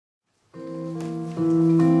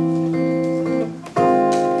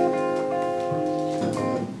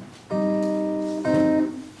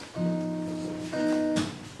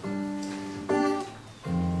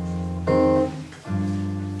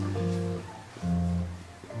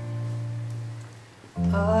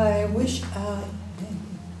wish I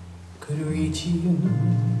could reach you,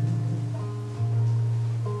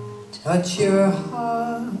 touch your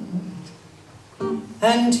heart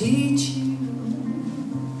and teach you.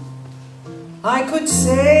 I could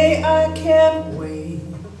say I can't wait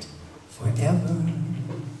forever,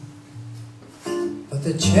 but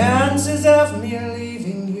the chances of me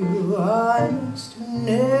leaving you are next to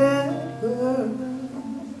never.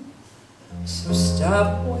 So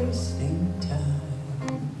stop wasting time,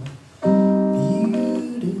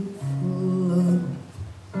 beautiful love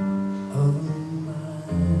of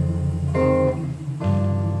mine.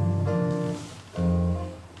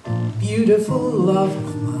 Beautiful love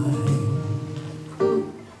of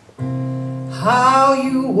mine, how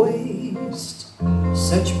you waste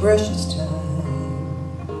such precious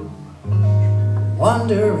time,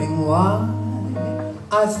 wondering why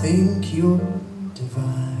I think you're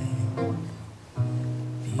divine.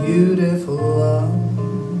 Beautiful love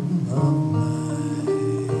of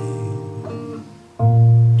mine.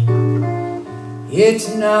 It's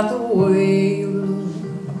not the way you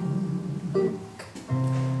look,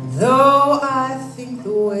 though I think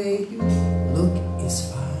the way you look is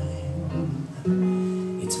fine.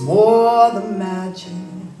 It's more the magic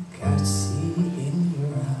I see in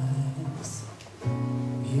your eyes.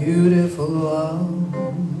 Beautiful love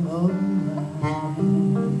of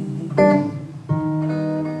mine.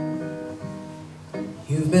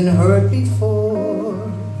 You've been hurt before,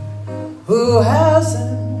 who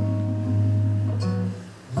hasn't?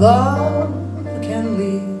 Love can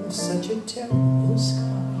leave such a terrible scar.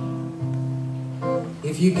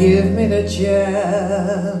 If you give me the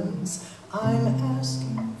chance I'm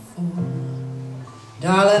asking for,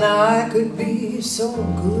 darling, I could be so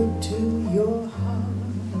good to your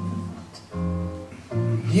heart.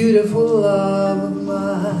 Beautiful love of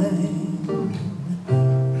mine,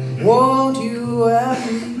 won't you at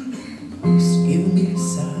least give me a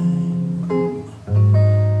sign?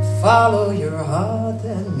 Follow your heart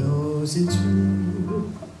that knows it's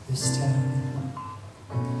true this time.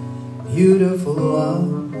 Beautiful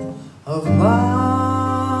love of mine.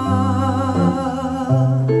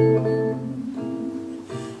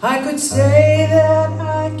 I could say that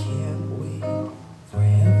I can't wait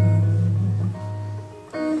forever,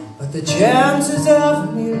 but the chances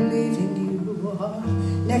of me leaving you are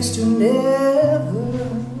next to never.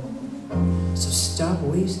 So stop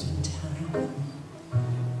wasting time,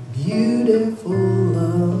 beautiful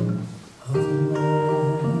love of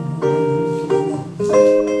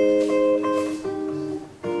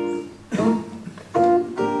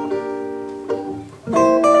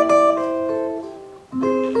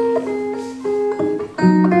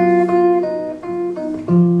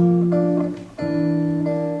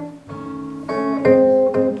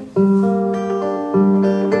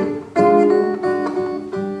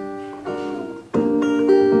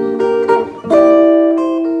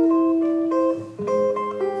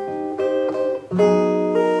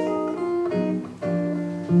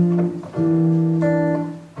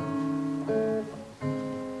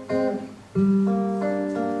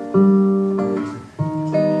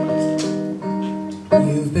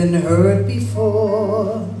You've been hurt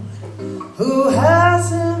before, who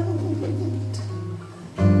hasn't?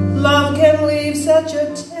 Love can leave such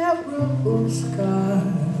a terrible scar.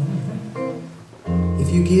 If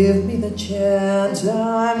you give me the chance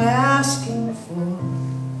I'm asking for,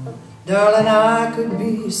 darling, I could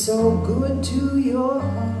be so good to your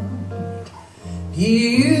heart.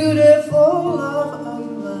 Beautiful love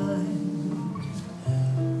of mine,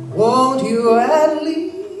 won't you at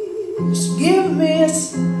least give me a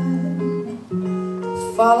sign?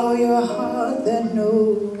 Follow your heart that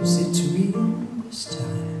knows it's real this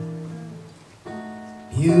time.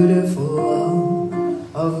 Beautiful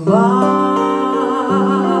love of mine.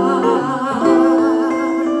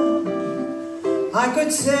 I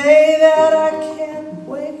could say that I can't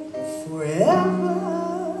wait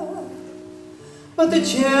forever, but the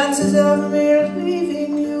chances of me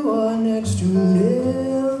leaving you are next to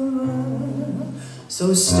never.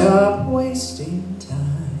 So stop wasting